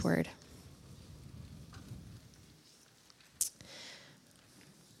word.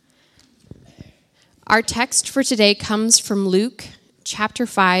 Our text for today comes from Luke chapter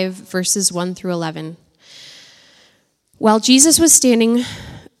 5, verses 1 through 11. While Jesus was standing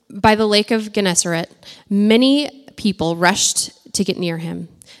by the lake of Gennesaret, many people rushed to get near him.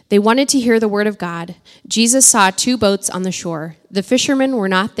 They wanted to hear the word of God. Jesus saw 2 boats on the shore. The fishermen were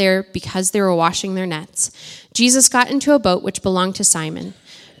not there because they were washing their nets. Jesus got into a boat which belonged to Simon.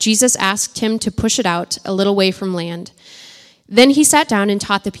 Jesus asked him to push it out a little way from land. Then he sat down and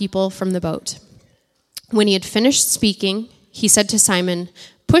taught the people from the boat. When he had finished speaking, he said to Simon,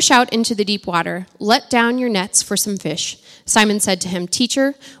 "Push out into the deep water. Let down your nets for some fish." Simon said to him,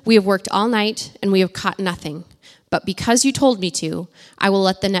 "Teacher, we have worked all night and we have caught nothing. But because you told me to, I will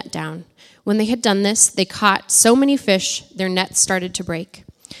let the net down." When they had done this, they caught so many fish, their nets started to break.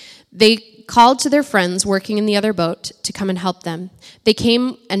 They called to their friends working in the other boat to come and help them. They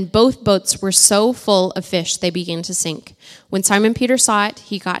came, and both boats were so full of fish they began to sink. When Simon Peter saw it,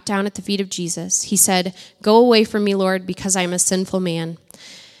 he got down at the feet of Jesus. He said, "Go away from me, Lord, because I am a sinful man."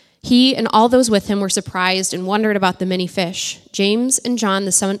 He and all those with him were surprised and wondered about the many fish. James and John,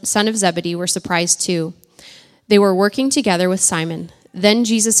 the son of Zebedee, were surprised too. They were working together with Simon. Then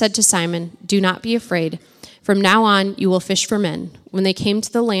Jesus said to Simon, "Do not be afraid. From now on, you will fish for men." When they came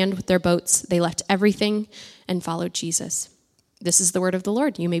to the land with their boats, they left everything and followed Jesus. This is the word of the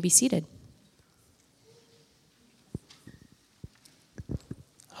Lord. You may be seated.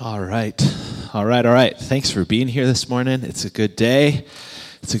 All right. Thanks for being here this morning. It's a good day.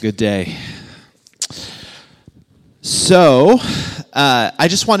 So, I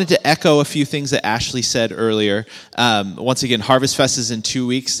just wanted to echo a few things that Ashley said earlier. Once again, Harvest Fest is in 2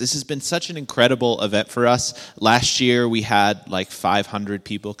 weeks. This has been such an incredible event for us. Last year, we had like 500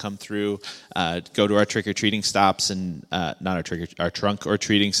 people come through, go to our trick-or-treating stops, and our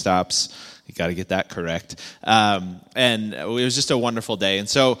trunk-or-treating stops. You got to get that correct. And it was just a wonderful day. And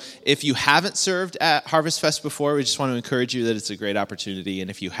so if you haven't served at Harvest Fest before, we just want to encourage you that it's a great opportunity. And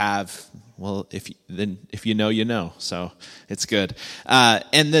if you have, well, if you know, you know. So it's good.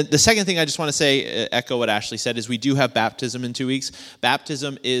 And the second thing I just want to say, echo what Ashley said, is we do have baptism in 2 weeks.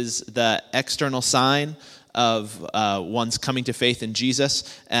 Baptism is the external sign of one's coming to faith in Jesus,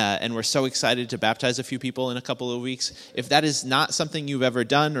 and we're so excited to baptize a few people in a couple of weeks. If that is not something you've ever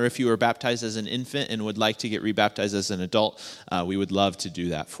done, or if you were baptized as an infant and would like to get rebaptized as an adult, we would love to do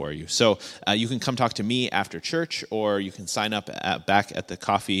that for you. So you can come talk to me after church, or you can sign up back at the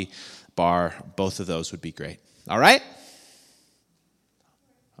coffee bar. Both of those would be great. All right?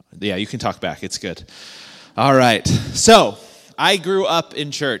 Yeah, you can talk back. It's good. All right. So I grew up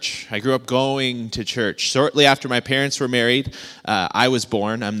in church. I grew up going to church. Shortly after my parents were married, I was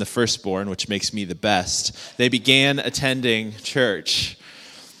born. I'm the firstborn, which makes me the best. They began attending church.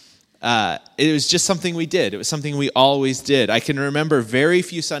 It was just something we did. It was something we always did. I can remember very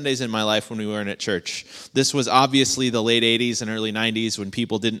few Sundays in my life when we weren't at church. This was obviously the late 80s and early 90s when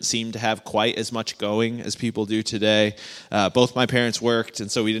people didn't seem to have quite as much going as people do today. Both my parents worked,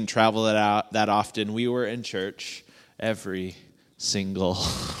 and so we didn't travel that often. We were in church every single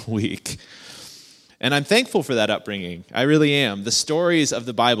week. And I'm thankful for that upbringing. I really am. The stories of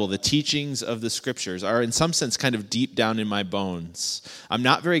the Bible, the teachings of the scriptures are in some sense kind of deep down in my bones. I'm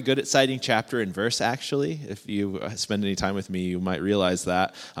not very good at citing chapter and verse, actually. If you spend any time with me, you might realize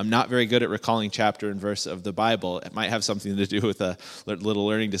that. I'm not very good at recalling chapter and verse of the Bible. It might have something to do with a little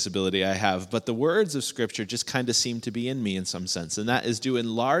learning disability I have. But the words of scripture just kind of seem to be in me in some sense. And that is due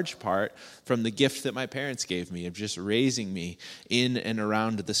in large part from the gift that my parents gave me of just raising me in and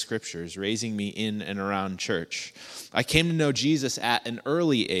around the scriptures, raising me in and around church. I came to know Jesus at an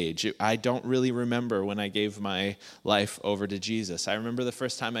early age. I don't really remember when I gave my life over to Jesus. I remember the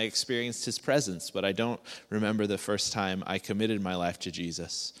first time I experienced his presence, but I don't remember the first time I committed my life to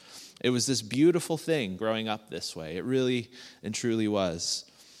Jesus. It was this beautiful thing growing up this way. It really and truly was.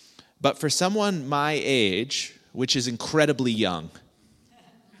 But for someone my age, which is incredibly young,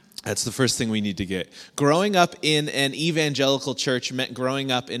 that's the first thing we need to get. Growing up in an evangelical church meant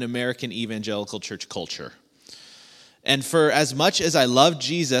growing up in American evangelical church culture. And for as much as I loved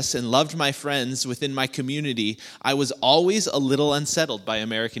Jesus and loved my friends within my community, I was always a little unsettled by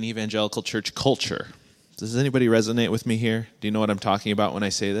American evangelical church culture. Does anybody resonate with me here? Do you know what I'm talking about when I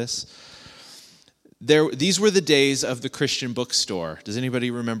say this? These were the days of the Christian bookstore. Does anybody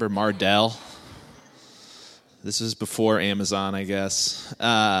remember Mardel? This is before Amazon, I guess.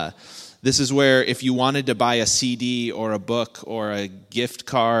 This is where if you wanted to buy a CD or a book or a gift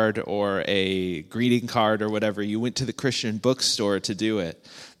card or a greeting card or whatever, you went to the Christian bookstore to do it.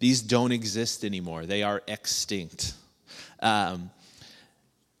 These don't exist anymore. They are extinct.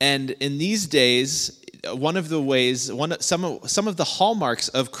 And in these days, some of the hallmarks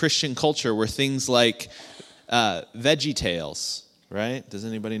of Christian culture were things like Veggie Tales, right? Does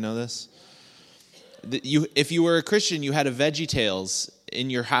anybody know this? If you were a Christian, you had a Veggie Tales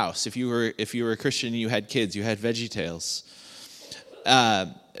in your house. If you were a Christian and you had kids, you had Veggie Tales.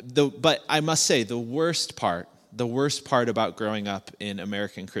 But I must say, the worst part about growing up in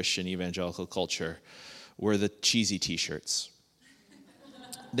American Christian evangelical culture were the cheesy T-shirts.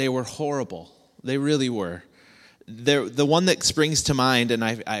 They were horrible. They really were. The one that springs to mind, and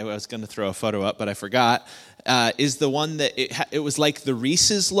I was going to throw a photo up, but I forgot, is the one that it was like the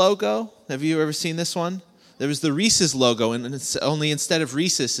Reese's logo. Have you ever seen this one? There was the Reese's logo, and it's only instead of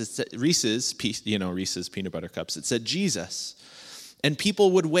Reese's, it's Reese's peanut butter cups. It said Jesus. And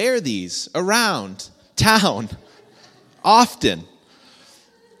people would wear these around town often.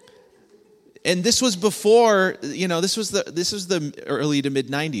 And this was before, this was the early to mid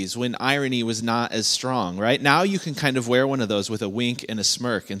 90s when irony was not as strong, right? Now you can kind of wear one of those with a wink and a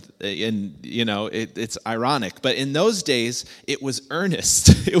smirk, and it's ironic. But in those days, it was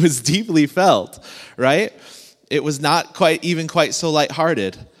earnest. It was deeply felt, right? It was not quite so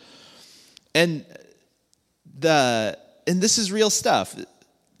lighthearted. And this is real stuff.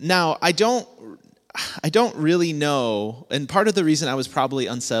 Now, I don't really know, and part of the reason I was probably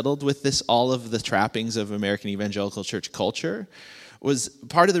unsettled with all of the trappings of American evangelical church culture, was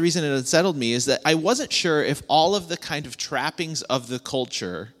part of the reason it unsettled me is that I wasn't sure if all of the kind of trappings of the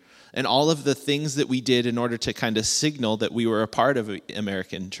culture and all of the things that we did in order to kind of signal that we were a part of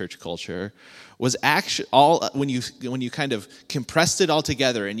American church culture was actually all, when you kind of compressed it all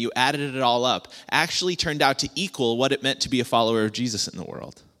together and you added it all up, actually turned out to equal what it meant to be a follower of Jesus in the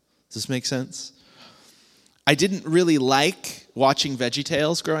world. Does this make sense? I didn't really like watching Veggie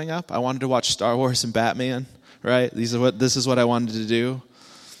Tales growing up. I wanted to watch Star Wars and Batman, right? This is what I wanted to do.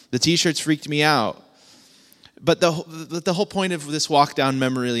 The T-shirts freaked me out. But the whole point of this walk down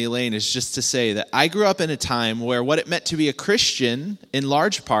memory lane is just to say that I grew up in a time where what it meant to be a Christian, in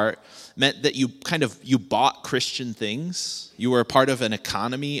large part, meant that you bought Christian things. You were a part of an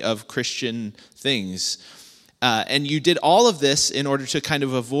economy of Christian things. And you did all of this in order to kind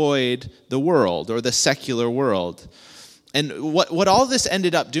of avoid the world or the secular world. And what all this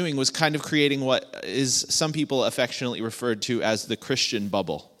ended up doing was kind of creating what is some people affectionately referred to as the Christian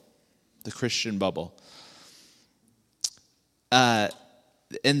bubble. The Christian bubble. And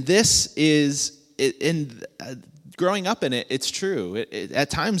this is, growing up in it, it's true.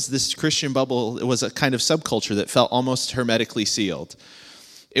 At times, this Christian bubble was a kind of subculture that felt almost hermetically sealed.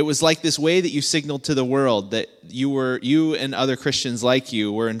 It was like this way that you signaled to the world that you and other Christians like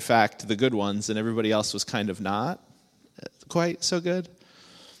you were in fact the good ones, and everybody else was kind of not quite so good.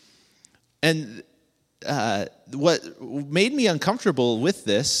 And what made me uncomfortable with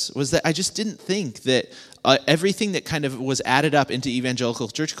this was that I just didn't think that everything that kind of was added up into evangelical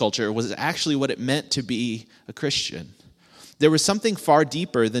church culture was actually what it meant to be a Christian. There was something far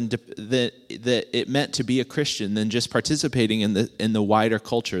deeper that it meant to be a Christian than just participating in the wider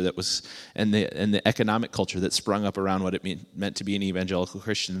culture that was and the economic culture that sprung up around what it meant to be an evangelical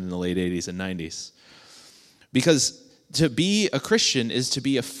Christian in the late 80s and 90s. Because to be a Christian is to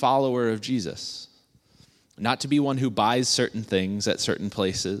be a follower of Jesus. Not to be one who buys certain things at certain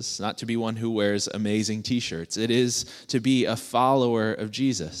places, not to be one who wears amazing T-shirts. It is to be a follower of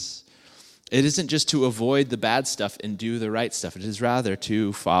Jesus. It isn't just to avoid the bad stuff and do the right stuff. It is rather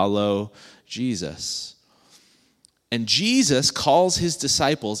to follow Jesus. And Jesus calls his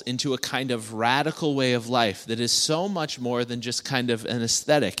disciples into a kind of radical way of life that is so much more than just kind of an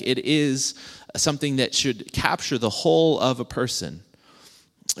aesthetic. It is something that should capture the whole of a person.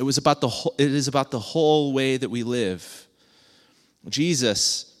 It is about the whole way that we live.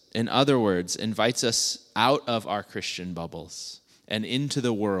 Jesus, in other words, invites us out of our Christian bubbles and into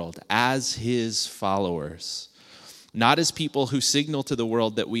the world as his followers. Not as people who signal to the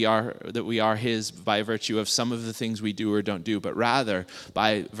world that we are his by virtue of some of the things we do or don't do, but rather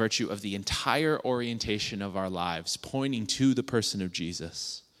by virtue of the entire orientation of our lives, pointing to the person of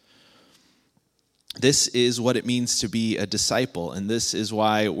Jesus. This is what it means to be a disciple, and this is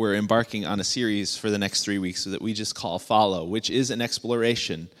why we're embarking on a series for the next 3 weeks that we just call Follow, which is an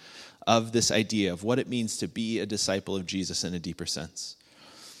exploration of this idea of what it means to be a disciple of Jesus in a deeper sense.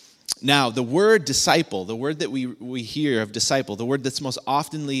 Now, the word disciple, the word that we hear of disciple, the word that's most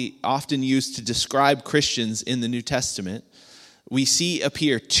often used to describe Christians in the New Testament, we see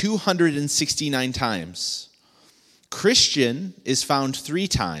appear 269 times. Christian is found 3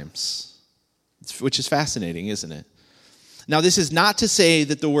 times. Which is fascinating, isn't it? Now, this is not to say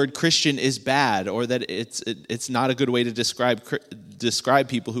that the word Christian is bad or that it's not a good way to describe describe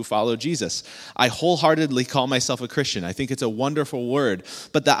people who follow Jesus. I wholeheartedly call myself a Christian. I think it's a wonderful word.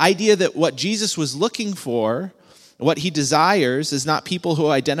 But the idea that what Jesus was looking for, what he desires, is not people who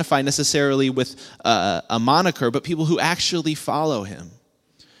identify necessarily with a moniker, but people who actually follow him.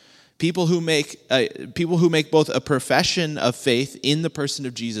 People who make both a profession of faith in the person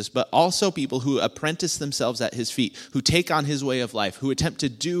of Jesus, but also people who apprentice themselves at his feet, who take on his way of life, who attempt to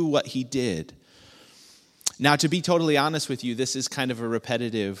do what he did. Now, to be totally honest with you, this is kind of a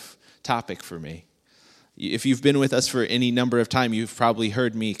repetitive topic for me. If you've been with us for any number of time, you've probably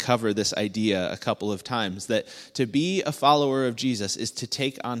heard me cover this idea a couple of times, that to be a follower of Jesus is to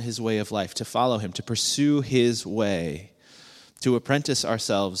take on his way of life, to follow him, to pursue his way, to apprentice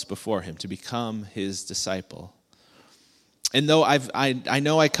ourselves before him, to become his disciple. And though I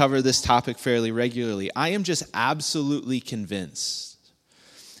know I cover this topic fairly regularly, I am just absolutely convinced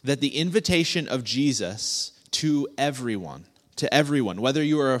that the invitation of Jesus to everyone, whether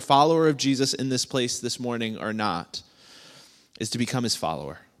you are a follower of Jesus in this place this morning or not, is to become his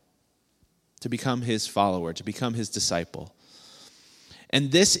follower, to become his disciple.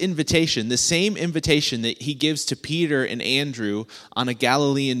 And this invitation, the same invitation that he gives to Peter and Andrew on a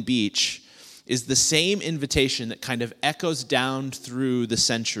Galilean beach, is the same invitation that kind of echoes down through the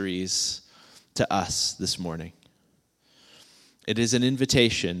centuries to us this morning. It is an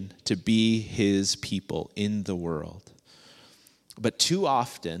invitation to be his people in the world. But too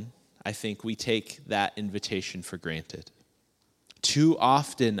often, I think we take that invitation for granted. Too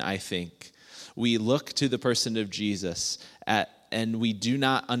often, I think, we look to the person of Jesus and we do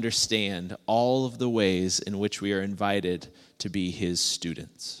not understand all of the ways in which we are invited to be his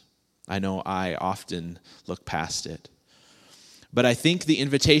students. I know I often look past it. But I think the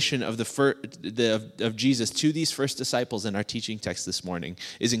invitation of Jesus to these first disciples in our teaching text this morning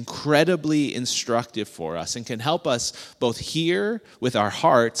is incredibly instructive for us and can help us both hear with our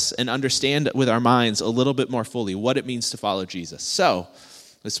hearts and understand with our minds a little bit more fully what it means to follow Jesus. So,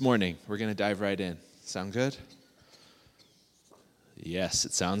 this morning, we're going to dive right in. Sound good? Yes,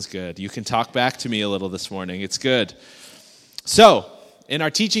 it sounds good. You can talk back to me a little this morning. It's good. So, in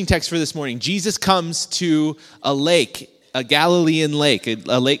our teaching text for this morning, Jesus comes to a lake, a Galilean lake,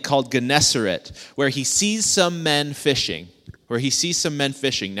 a lake called Gennesaret, where he sees some men fishing.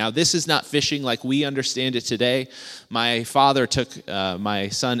 Now, this is not fishing like we understand it today. My father took my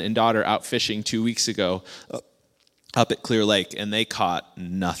son and daughter out fishing 2 weeks ago up at Clear Lake, and they caught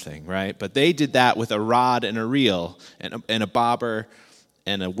nothing, right? But they did that with a rod and a reel and a bobber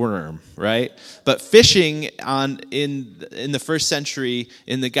and a worm, right? But fishing in the first century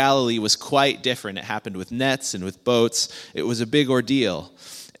in the Galilee was quite different. It happened with nets and with boats. It was a big ordeal.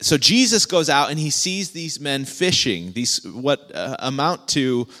 So Jesus goes out and he sees these men fishing, these what amount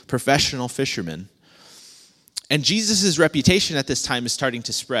to professional fishermen. And Jesus' reputation at this time is starting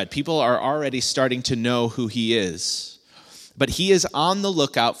to spread. People are already starting to know who he is. But he is on the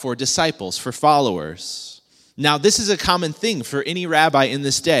lookout for disciples, for followers. Now, this is a common thing for any rabbi in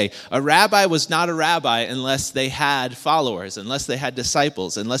this day. A rabbi was not a rabbi unless they had followers, unless they had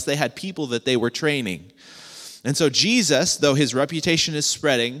disciples, unless they had people that they were training. And so Jesus, though his reputation is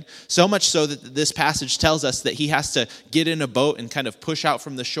spreading, so much so that this passage tells us that he has to get in a boat and kind of push out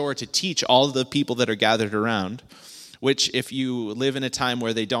from the shore to teach all of the people that are gathered around, which if you live in a time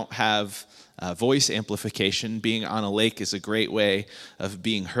where they don't have voice amplification, being on a lake is a great way of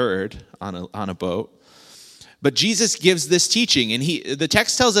being heard on a boat. But Jesus gives this teaching, and the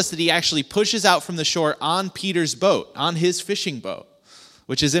text tells us that he actually pushes out from the shore on Peter's boat, on his fishing boat,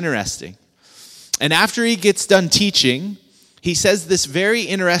 which is interesting. And after he gets done teaching, he says this very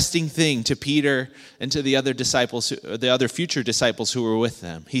interesting thing to Peter and to the other disciples, the other future disciples who were with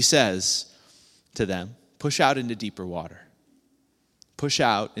them. He says to them, push out into deeper water. Push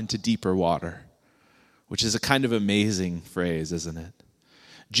out into deeper water, which is a kind of amazing phrase, isn't it?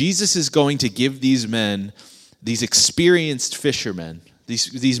 Jesus is going to give these men, these experienced fishermen,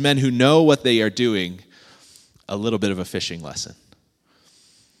 these men who know what they are doing, a little bit of a fishing lesson.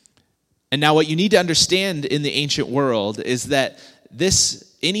 And now what you need to understand in the ancient world is that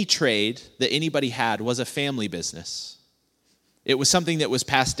any trade that anybody had was a family business. It was something that was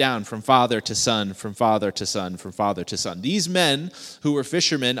passed down from father to son, from father to son, from father to son. These men who were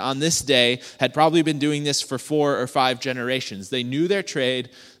fishermen on this day had probably been doing this for 4 or 5 generations. They knew their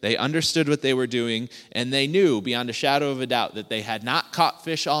trade, they understood what they were doing, and they knew beyond a shadow of a doubt that they had not caught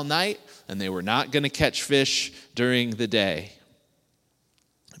fish all night, and they were not going to catch fish during the day.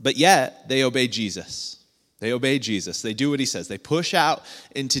 But yet, they obey Jesus. They obey Jesus. They do what he says. They push out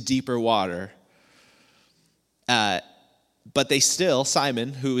into deeper water. But they still,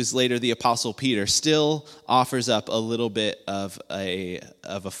 Simon, who is later the Apostle Peter, still offers up a little bit of a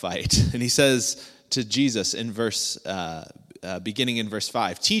fight. And he says to Jesus in beginning in verse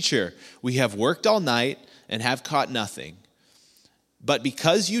 5, "Teacher, we have worked all night and have caught nothing. But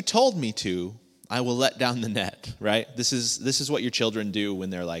because you told me to, I will let down the net," right? This is what your children do when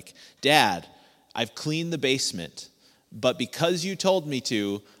they're like, "Dad, I've cleaned the basement, but because you told me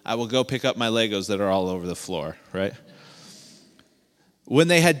to, I will go pick up my Legos that are all over the floor," right? When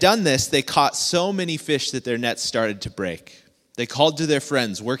they had done this, they caught so many fish that their nets started to break. They called to their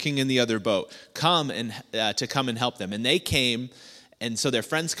friends working in the other boat, to come and help them. And they came, and so their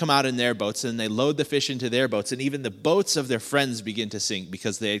friends come out in their boats, and they load the fish into their boats, and even the boats of their friends begin to sink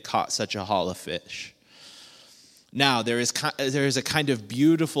because they had caught such a haul of fish. Now, there is a kind of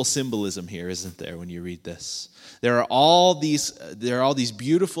beautiful symbolism here, isn't there, when you read this? There are all these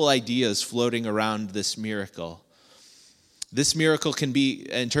beautiful ideas floating around this miracle. This miracle can be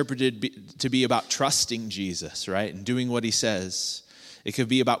interpreted to be about trusting Jesus, right, and doing what he says. It could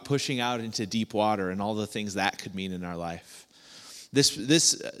be about pushing out into deep water and all the things that could mean in our life. This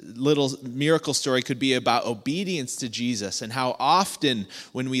little miracle story could be about obedience to Jesus and how often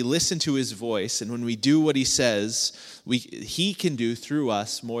when we listen to his voice and when we do what he says, he can do through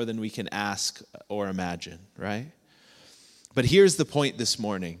us more than we can ask or imagine, right? But here's the point this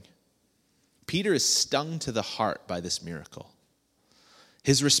morning. Peter is stung to the heart by this miracle.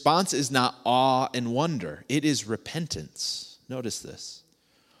 His response is not awe and wonder. It is repentance. Notice this.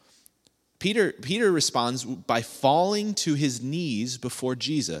 Peter responds by falling to his knees before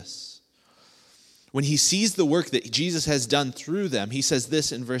Jesus. When he sees the work that Jesus has done through them, he says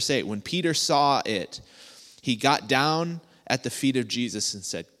this in verse 8. When Peter saw it, he got down at the feet of Jesus and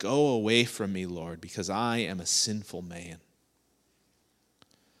said, "Go away from me, Lord, because I am a sinful man."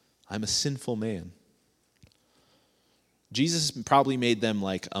 I'm a sinful man. Jesus probably made them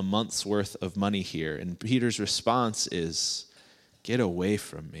like a month's worth of money here, and Peter's response is, "Get away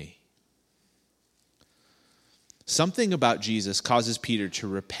from me." Something about Jesus causes Peter to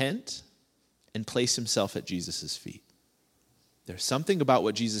repent and place himself at Jesus' feet. There's something about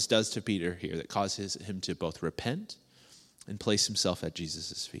what Jesus does to Peter here that causes him to both repent and place himself at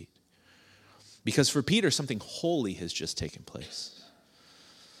Jesus' feet. Because for Peter, something holy has just taken place.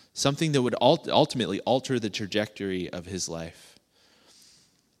 Something that would ultimately alter the trajectory of his life.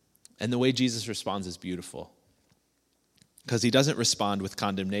 And the way Jesus responds is beautiful. Because he doesn't respond with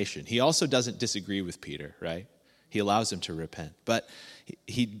condemnation. He also doesn't disagree with Peter, right? He allows him to repent. But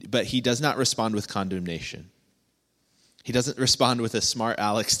he does not respond with condemnation. He doesn't respond with a smart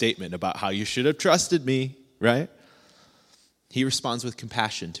aleck statement about how you should have trusted me, right? He responds with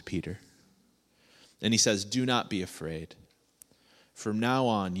compassion to Peter. And he says, "Do not be afraid. From now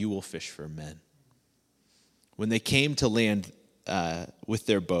on, you will fish for men." When they came to land with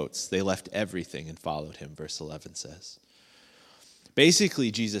their boats, they left everything and followed him, verse 11 says.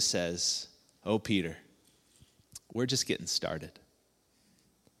 Basically, Jesus says, "Oh, Peter, we're just getting started.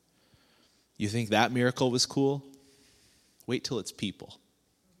 You think that miracle was cool? Wait till it's people."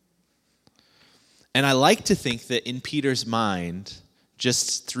 And I like to think that in Peter's mind,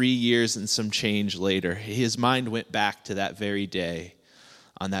 just 3 years and some change later, his mind went back to that very day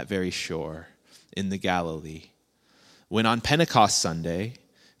on that very shore in the Galilee, when on Pentecost Sunday,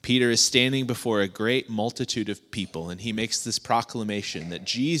 Peter is standing before a great multitude of people, and he makes this proclamation that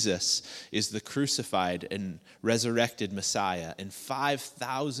Jesus is the crucified and resurrected Messiah, and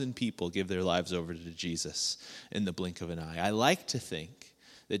 5,000 people give their lives over to Jesus in the blink of an eye. I like to think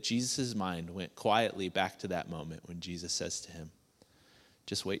that Jesus' mind went quietly back to that moment when Jesus says to him,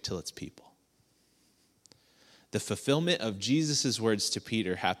 "Just wait till it's people." The fulfillment of Jesus' words to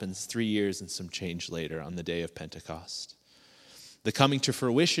Peter happens 3 years and some change later on the day of Pentecost. The coming to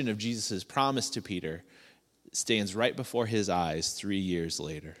fruition of Jesus' promise to Peter stands right before his eyes 3 years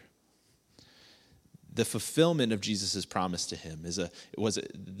later. The fulfillment of Jesus' promise to him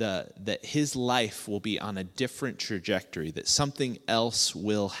that his life will be on a different trajectory, that something else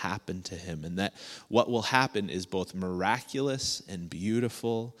will happen to him, and that what will happen is both miraculous and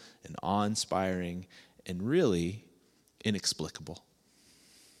beautiful and awe-inspiring and really inexplicable.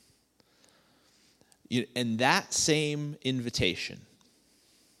 And that same invitation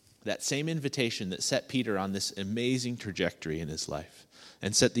that set Peter on this amazing trajectory in his life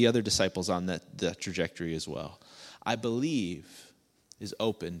and set the other disciples on that trajectory as well, I believe is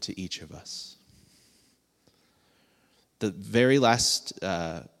open to each of us. The very last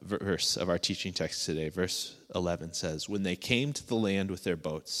verse of our teaching text today, verse 11 says, "When they came to the land with their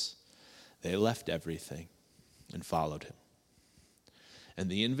boats, they left everything and followed him." And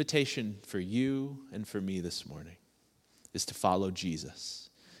the invitation for you and for me this morning is to follow Jesus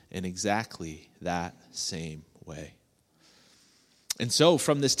in exactly that same way. And so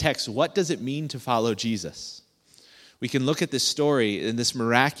from this text, what does it mean to follow Jesus? We can look at this story, and this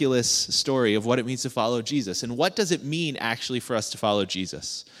miraculous story of what it means to follow Jesus. And what does it mean actually for us to follow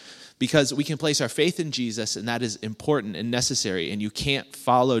Jesus? Because we can place our faith in Jesus, and that is important and necessary, and you can't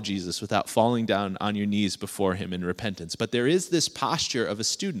follow Jesus without falling down on your knees before him in repentance. But there is this posture of a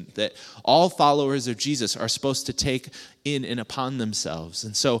student that all followers of Jesus are supposed to take in and upon themselves.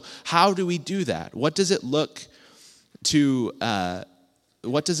 And so how do we do that? What does it look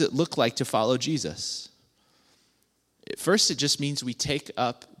like to follow Jesus? First, it just means we take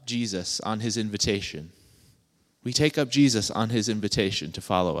up Jesus on his invitation. We take up Jesus on his invitation to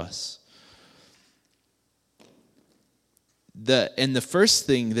follow us. And the first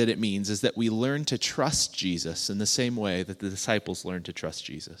thing that it means is that we learn to trust Jesus in the same way that the disciples learned to trust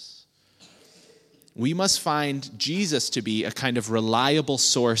Jesus. We must find Jesus to be a kind of reliable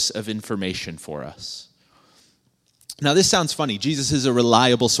source of information for us. Now, this sounds funny. Jesus is a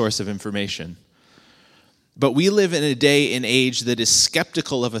reliable source of information. But we live in a day and age that is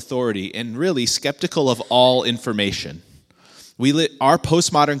skeptical of authority and really skeptical of all information. Our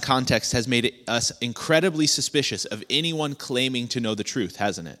postmodern context has made us incredibly suspicious of anyone claiming to know the truth,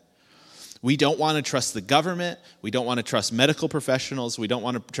 hasn't it? We don't want to trust the government. We don't want to trust medical professionals. We don't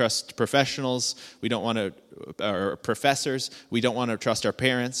want to trust professionals. We don't want to, or professors. We don't want to trust our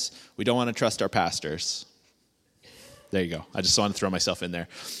parents. We don't want to trust our pastors. There you go. I just want to throw myself in there.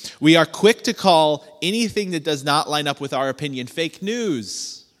 We are quick to call anything that does not line up with our opinion fake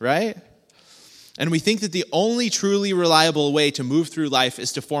news, right? And we think that the only truly reliable way to move through life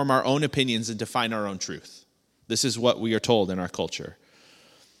is to form our own opinions and to find our own truth. This is what we are told in our culture.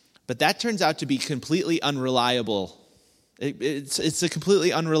 But that turns out to be completely unreliable. It's a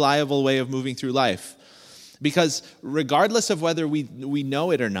completely unreliable way of moving through life. Because regardless of whether we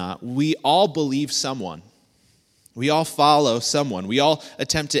know it or not, we all believe someone. We all follow someone. We all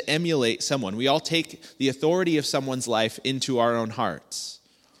attempt to emulate someone. We all take the authority of someone's life into our own hearts.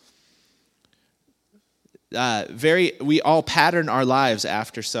 We all pattern our lives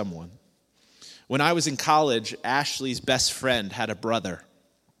after someone. When I was in college, Ashley's best friend had a brother.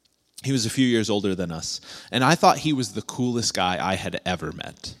 He was a few years older than us, and I thought he was the coolest guy I had ever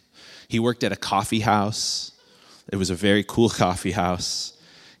met. He worked at a coffee house. It was a very cool coffee house.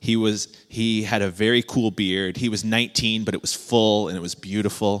 He had a very cool beard. He was 19, but it was full and it was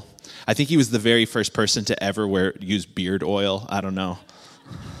beautiful. I think he was the very first person to ever use beard oil. I don't know.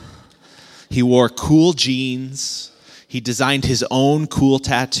 He wore cool jeans. He designed his own cool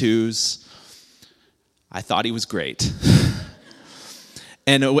tattoos. I thought he was great.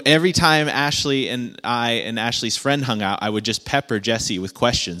 And every time Ashley and I and Ashley's friend hung out, I would just pepper Jessie with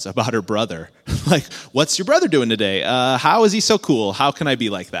questions about her brother. Like, what's your brother doing today? How is he so cool? How can I be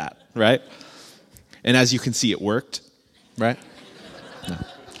like that? Right? And as you can see, it worked. Right? No.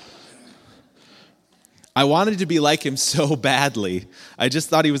 I wanted to be like him so badly. I just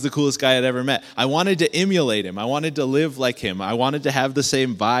thought he was the coolest guy I'd ever met. I wanted to emulate him. I wanted to live like him. I wanted to have the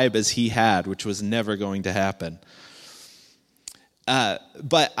same vibe as he had, which was never going to happen.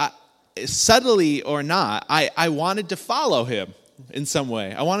 But subtly or not, I wanted to follow him in some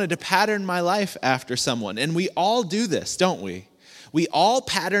way. I wanted to pattern my life after someone. And we all do this, don't we? We all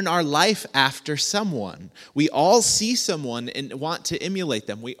pattern our life after someone. We all see someone and want to emulate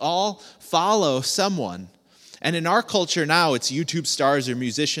them. We all follow someone. And in our culture now, it's YouTube stars or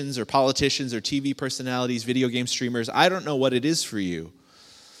musicians or politicians or TV personalities, video game streamers. I don't know what it is for you.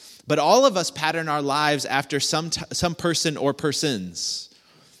 But all of us pattern our lives after some person or persons.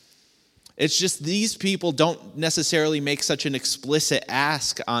 It's just these people don't necessarily make such an explicit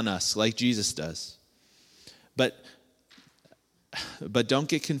ask on us like Jesus does. But don't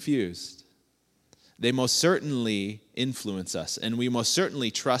get confused. They most certainly influence us, and we most certainly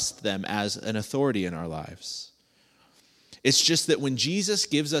trust them as an authority in our lives. It's just that when Jesus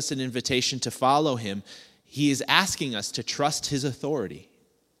gives us an invitation to follow him, he is asking us to trust his authority,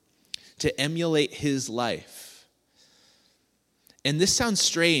 to emulate his life. And this sounds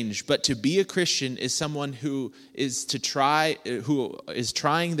strange, but to be a Christian is someone who is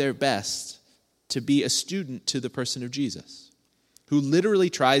trying their best to be a student to the person of Jesus, who literally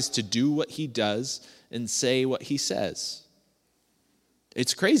tries to do what he does and say what he says.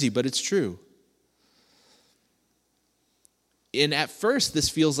 It's crazy, but it's true. And at first, this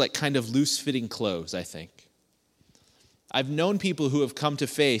feels like kind of loose-fitting clothes, I think. I've known people who have come to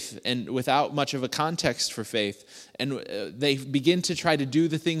faith and without much of a context for faith, and they begin to try to do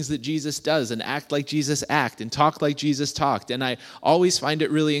the things that Jesus does and act like Jesus acted and talk like Jesus talked, and I always find it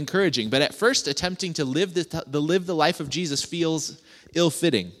really encouraging. But at first, attempting to live the life of Jesus feels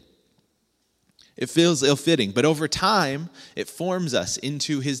ill-fitting. It feels ill-fitting, but over time, it forms us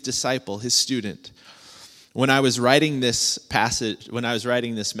into his disciple, his student. When I was writing this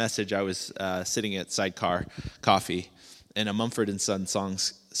message, I was sitting at Sidecar Coffee, and a Mumford &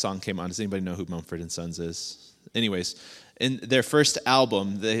 Sons song came on. Does anybody know who Mumford & Sons is? Anyways, in their first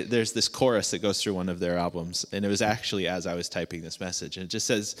album, there's this chorus that goes through one of their albums, and it was actually as I was typing this message. And it just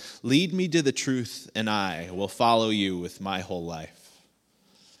says, "Lead me to the truth, and I will follow you with my whole life."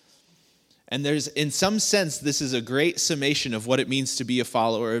 And there's, in some sense, this is a great summation of what it means to be a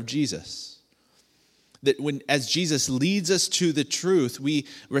follower of Jesus. That as Jesus leads us to the truth, we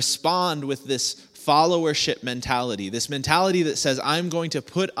respond with this followership mentality, this mentality that says, I'm going to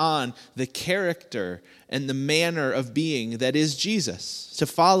put on the character and the manner of being that is Jesus, to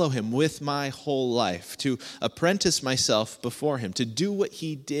follow him with my whole life, to apprentice myself before him, to do what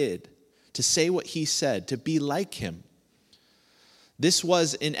he did, to say what he said, to be like him. This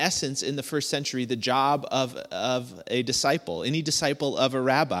was, in essence, in the first century, the job of a disciple. Any disciple of a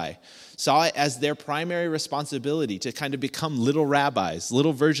rabbi saw it as their primary responsibility to kind of become little rabbis,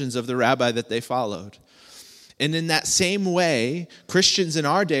 little versions of the rabbi that they followed. And in that same way, Christians in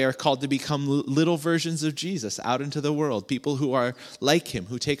our day are called to become little versions of Jesus out into the world, people who are like him,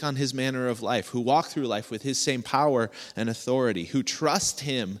 who take on his manner of life, who walk through life with his same power and authority, who trust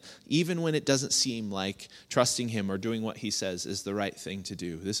him even when it doesn't seem like trusting him or doing what he says is the right thing to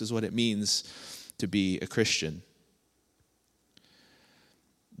do. This is what it means to be a Christian.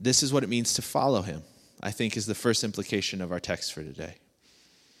 This is what it means to follow him, I think, is the first implication of our text for today.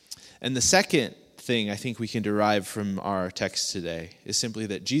 And the second thing I think we can derive from our text today is simply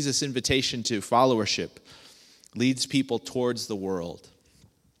that Jesus' invitation to followership leads people towards the world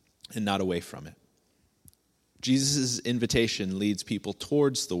and not away from it. Jesus' invitation leads people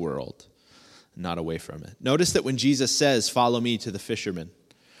towards the world and not away from it. Notice that when Jesus says, "Follow me," to the fishermen,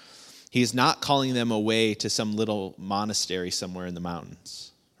 he is not calling them away to some little monastery somewhere in the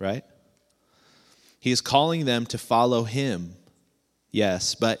mountains, right? He is calling them to follow him,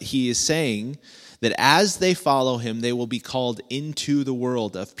 yes, but he is saying that as they follow him, they will be called into the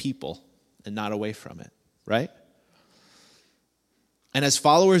world of people and not away from it, right? And as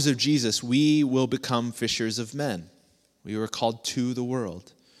followers of Jesus, we will become fishers of men. We were called to the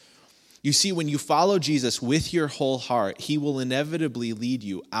world. You see, when you follow Jesus with your whole heart, he will inevitably lead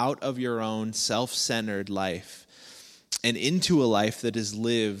you out of your own self-centered life and into a life that is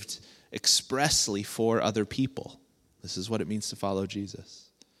lived expressly for other people. This is what it means to follow Jesus.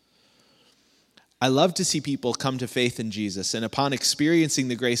 I love to see people come to faith in Jesus, and upon experiencing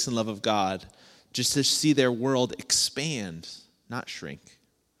the grace and love of God, just to see their world expand, not shrink.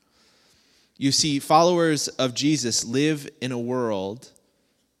 You see, followers of Jesus live in the world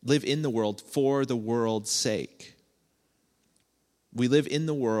for the world's sake. We live in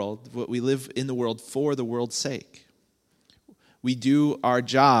the world for the world's sake. We do our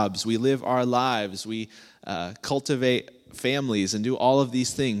jobs, we live our lives, we cultivate families and do all of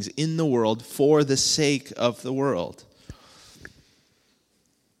these things in the world for the sake of the world.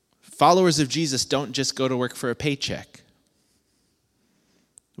 Followers of Jesus don't just go to work for a paycheck.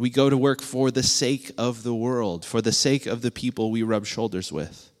 We go to work for the sake of the world, for the sake of the people we rub shoulders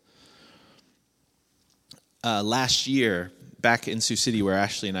with. Last year, back in Sioux City, where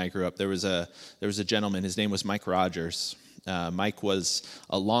Ashley and I grew up, there was a gentleman. His name was Mike Rogers. Mike was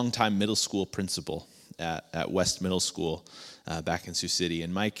a longtime middle school principal at West Middle School back in Sioux City.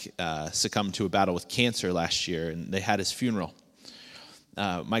 And Mike succumbed to a battle with cancer last year, and they had his funeral.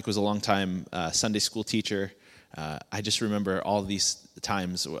 Mike was a longtime Sunday school teacher. I just remember all these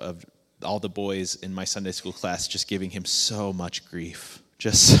times of all the boys in my Sunday school class just giving him so much grief,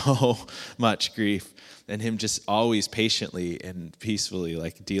 and him just always patiently and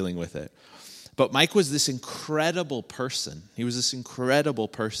peacefully dealing with it. But Mike was this incredible person. He was this incredible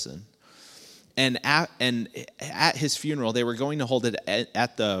person. And at his funeral, they were going to hold it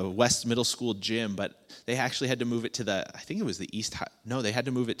at the West Middle School gym, but they actually had to move it to they had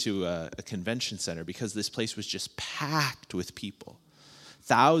to move it to a convention center because this place was just packed with people.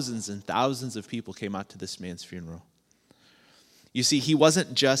 Thousands and thousands of people came out to this man's funeral. You see, he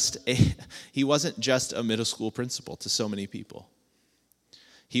wasn't just a middle school principal to so many people.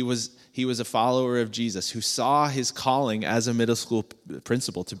 He was a follower of Jesus who saw his calling as a middle school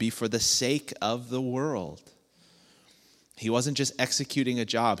principal to be for the sake of the world. He wasn't just executing a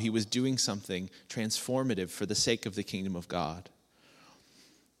job. He was doing something transformative for the sake of the kingdom of God.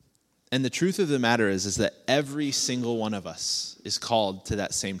 And the truth of the matter is that every single one of us is called to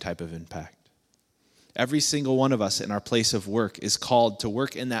that same type of impact. Every single one of us in our place of work is called to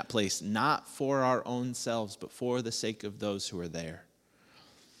work in that place, not for our own selves, but for the sake of those who are there.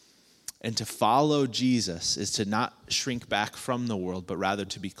 And to follow Jesus is to not shrink back from the world, but rather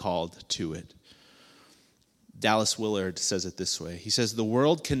to be called to it. Dallas Willard says it this way. He says, "The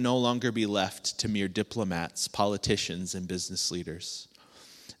world can no longer be left to mere diplomats, politicians, and business leaders.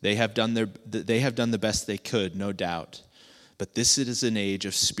 They have done the best they could, no doubt. But this is an age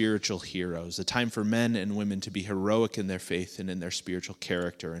of spiritual heroes, a time for men and women to be heroic in their faith and in their spiritual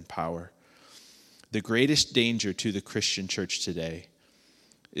character and power. The greatest danger to the Christian church today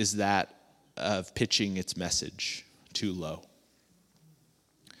is that of pitching its message too low."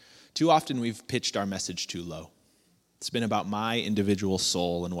 Too often we've pitched our message too low. It's been about my individual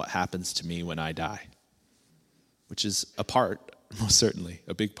soul and what happens to me when I die, which is a part, most certainly,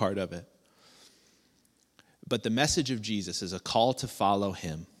 a big part of it. But the message of Jesus is a call to follow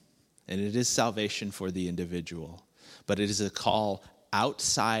him, and it is salvation for the individual, but it is a call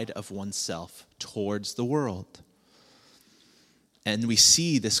outside of oneself towards the world. And we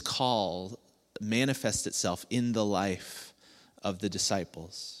see this call manifest itself in the life of the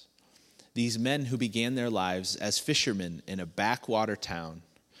disciples. These men who began their lives as fishermen in a backwater town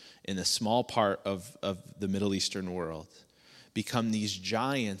in a small part of the Middle Eastern world become these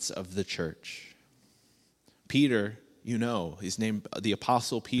giants of the church. Peter, he's named the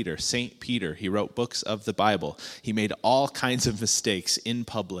Apostle Peter, Saint Peter. He wrote books of the Bible. He made all kinds of mistakes in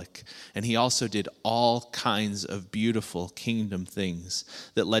public, and he also did all kinds of beautiful kingdom things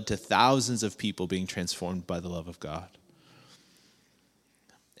that led to thousands of people being transformed by the love of God.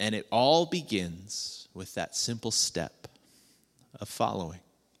 And it all begins with that simple step of following.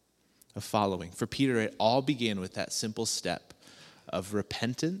 For Peter, it all began with that simple step of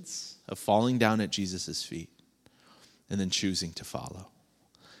repentance, of falling down at Jesus' feet, and then choosing to follow.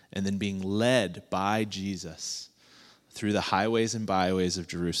 And then being led by Jesus through the highways and byways of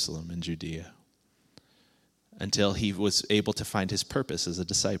Jerusalem and Judea until he was able to find his purpose as a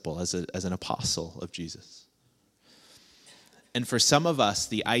disciple, as an apostle of Jesus. And for some of us,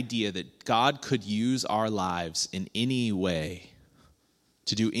 the idea that God could use our lives in any way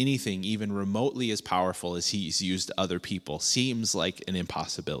to do anything even remotely as powerful as he's used other people seems like an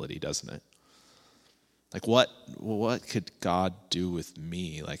impossibility, doesn't it? Like, what could God do with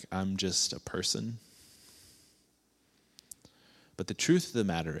me? Like, I'm just a person. But the truth of the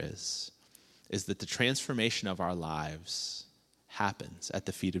matter is that the transformation of our lives happens at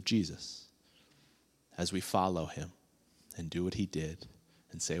the feet of Jesus as we follow him and do what he did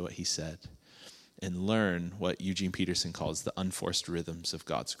and say what he said and learn what Eugene Peterson calls the unforced rhythms of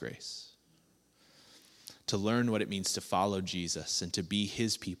God's grace. To learn what it means to follow Jesus and to be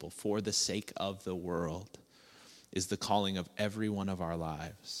his people for the sake of the world is the calling of every one of our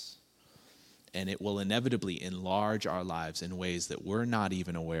lives. And it will inevitably enlarge our lives in ways that we're not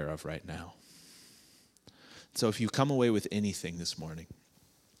even aware of right now. So if you come away with anything this morning,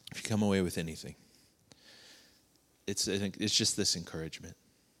 it's just this encouragement.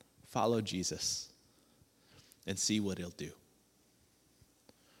 Follow Jesus and see what he'll do.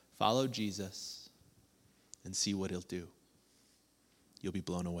 Follow Jesus and see what he'll do. You'll be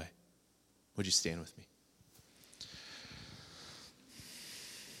blown away. Would you stand with me?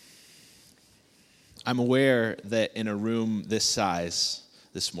 I'm aware that in a room this size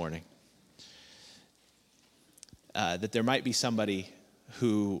this morning, that there might be somebody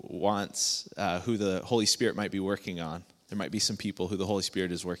who wants, who the Holy Spirit might be working on. There might be some people who the Holy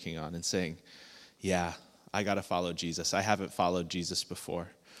Spirit is working on and saying, yeah, I got to follow Jesus. I haven't followed Jesus before.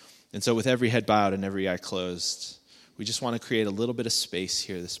 And so with every head bowed and every eye closed, we just want to create a little bit of space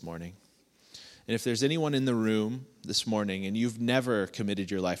here this morning. And if there's anyone in the room this morning and you've never committed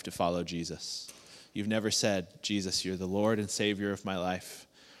your life to follow Jesus, you've never said, Jesus, you're the Lord and Savior of my life.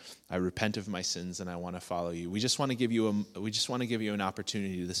 I repent of my sins and I want to follow you. We just want to give you an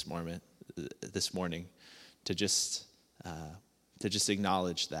opportunity this morning to just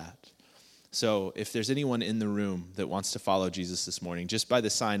acknowledge that. So if there's anyone in the room that wants to follow Jesus this morning, just by the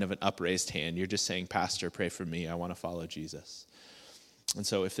sign of an upraised hand, you're just saying, Pastor, pray for me. I want to follow Jesus. And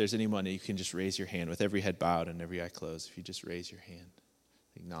so if there's anyone, you can just raise your hand with every head bowed and every eye closed. If you just raise your hand,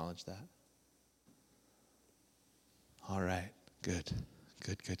 acknowledge that. All right, good.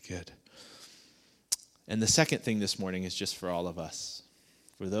 And the second thing this morning is just for all of us.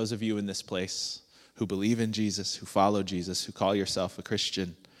 For those of you in this place who believe in Jesus, who follow Jesus, who call yourself a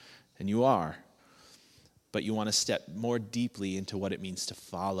Christian, and you are, but you want to step more deeply into what it means to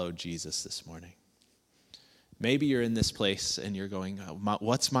follow Jesus this morning. Maybe you're in this place and you're going,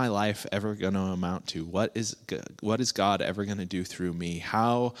 what's my life ever going to amount to? What is God ever going to do through me?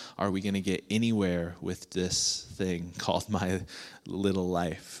 How are we going to get anywhere with this thing called my little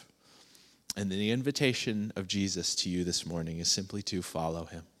life? And the invitation of Jesus to you this morning is simply to follow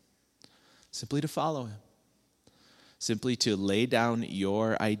him. Simply to follow him. Simply to lay down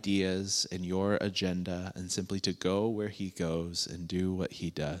your ideas and your agenda and simply to go where he goes and do what he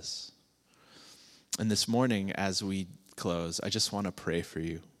does. And this morning, as we close, I just want to pray for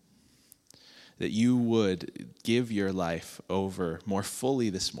you, that you would give your life over more fully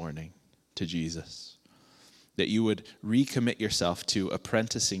this morning to Jesus, that you would recommit yourself to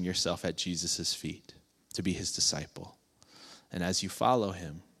apprenticing yourself at Jesus' feet, to be his disciple. And as you follow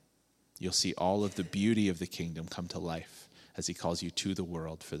him, you'll see all of the beauty of the kingdom come to life as he calls you to the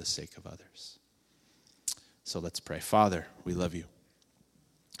world for the sake of others. So let's pray. Father, we love you.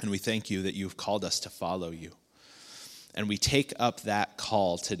 And we thank you that you've called us to follow you. And we take up that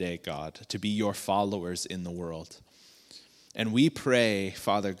call today, God, to be your followers in the world. And we pray,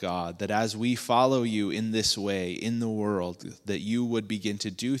 Father God, that as we follow you in this way, in the world, that you would begin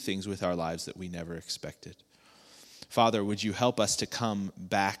to do things with our lives that we never expected. Father, would you help us to come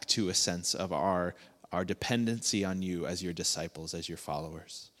back to a sense of our dependency on you as your disciples, as your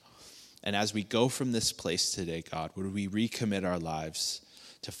followers. And as we go from this place today, God, would we recommit our lives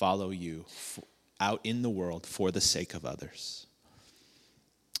to follow you out in the world for the sake of others?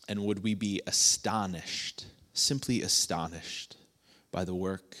 And would we be astonished, simply astonished, by the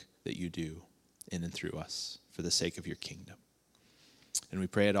work that you do in and through us for the sake of your kingdom? And we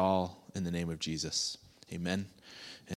pray it all in the name of Jesus. Amen.